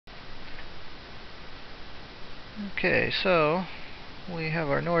Okay, so we have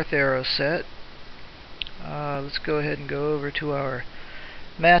our north arrow set. Let's go ahead and go over to our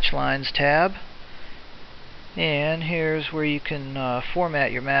match lines tab, and here's where you can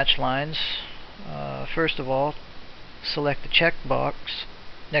format your match lines. First of all, select the checkbox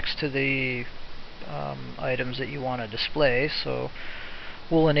next to the items that you want to display. So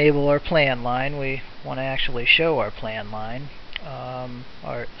we'll enable our plan line. We want to actually show our plan line.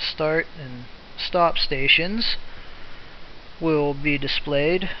 Our start and stop stations will be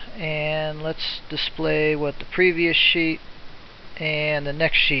displayed, and let's display what the previous sheet and the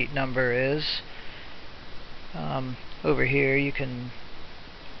next sheet number is. Over here you can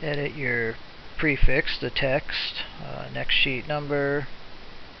edit your prefix, the text, next sheet number,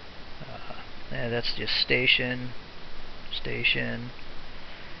 and that's just station.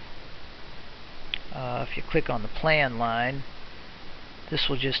 If you click on the plan line, this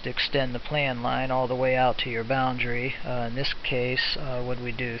will just extend the plan line all the way out to your boundary. In this case, what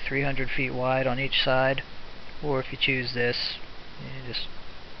we do 300 feet wide on each side, or if you choose this, you just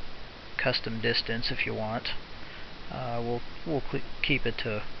custom distance if you want. We'll keep it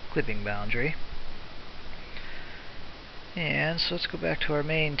to clipping boundary. And so let's go back to our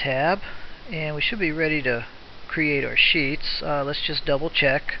main tab, and we should be ready to create our sheets. Let's just double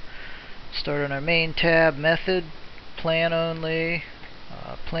check. Start on our main tab, method, plan only,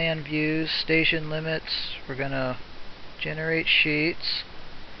 plan views, station limits. We're going to generate sheets.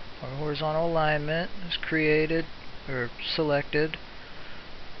 Our horizontal alignment is created or selected.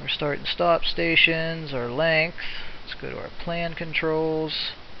 Our start and stop stations, our length. Let's go to our plan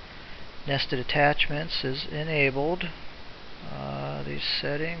controls. Nested attachments is enabled. These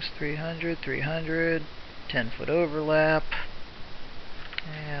settings, 300, 300, 10-foot overlap.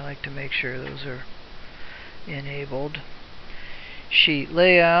 And I like to make sure those are enabled. Sheet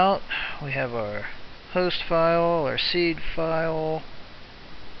layout, we have our host file, our seed file,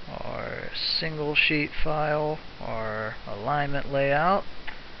 our single sheet file, our alignment layout.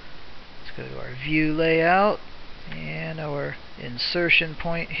 Let's go to our view layout and our insertion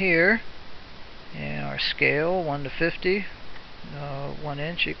point here, and our scale 1 to 50. 1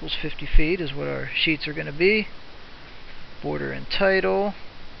 inch equals 50 feet is what our sheets are going to be. Border and title,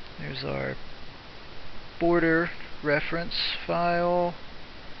 there's our border reference file,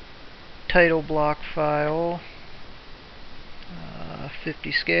 title block file,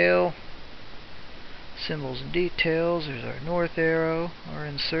 50 scale, symbols and details, there's our north arrow, our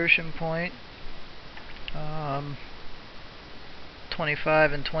insertion point,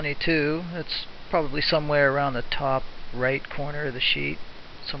 25 and 22, that's probably somewhere around the top right corner of the sheet,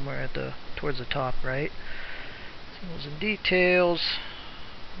 somewhere at towards the top right. Symbols and details,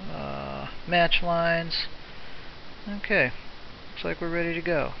 match lines. Okay, looks like we're ready to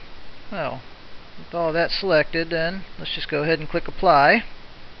go. Well, with all that selected, then let's just go ahead and click apply.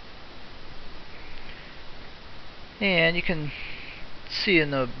 And you can see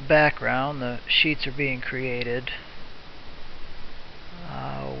in the background the sheets are being created.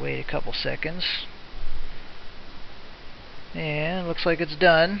 I'll wait a couple seconds. And it looks like it's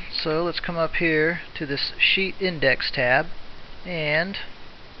done. So let's come up here to this sheet index tab, and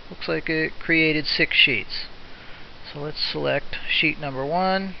looks like it created 6 sheets. So let's select sheet number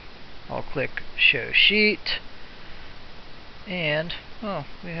 1. I'll click show sheet, and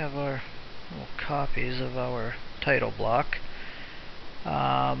we have our little copies of our title block.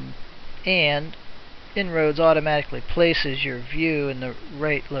 And InRoads automatically places your view in the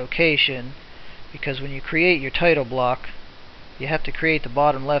right location, because when you create your title block, you have to create the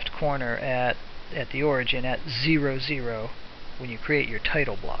bottom left corner at the origin at 0, 0 when you create your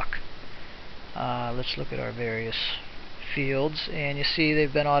title block. Let's look at our various fields, and you see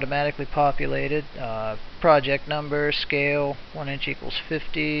they've been automatically populated. Project number, scale, 1 inch equals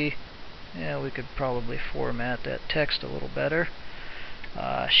 50. Yeah, we could probably format that text a little better.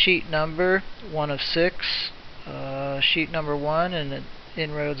 Sheet number, 1 of 6. Sheet number 1, and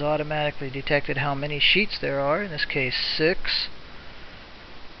InRoads automatically detected how many sheets there are, in this case 6.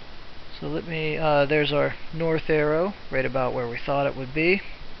 So let me, there's our north arrow, right about where we thought it would be.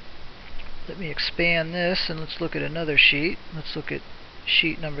 Let me expand this, and let's look at another sheet. Let's look at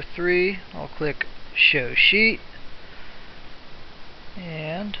sheet number 3. I'll click show sheet,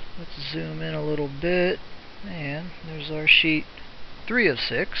 and let's zoom in a little bit, and there's our sheet 3 of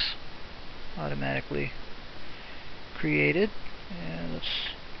 6 automatically created. And let's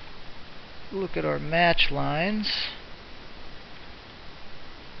look at our match lines,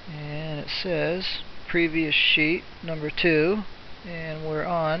 and it says previous sheet number 2, and we're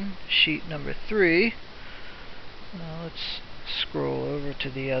on sheet number 3. Now let's scroll over to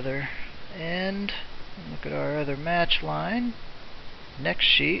the other end, Look at our other match line. Next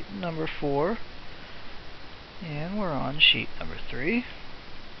sheet, number 4. And we're on sheet number 3.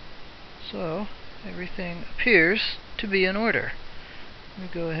 So everything appears to be in order. Let me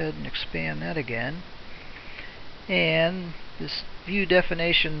go ahead and expand that again. And this view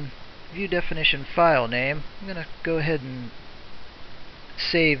definition file name, I'm going to go ahead and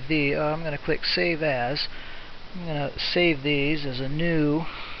save I'm going to click Save As. I'm going to save these as a new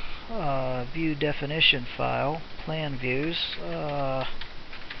view definition file, plan views,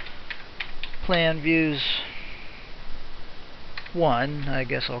 plan views 1, I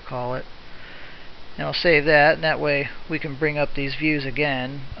guess I'll call it. And I'll save that, and that way we can bring up these views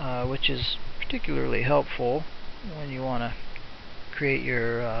again, which is particularly helpful when you want to create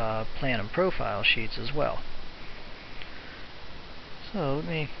your plan and profile sheets as well. So let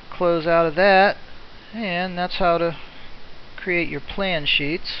me close out of that, and that's how to create your plan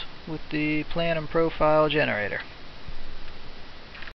sheets with the plan and profile generator.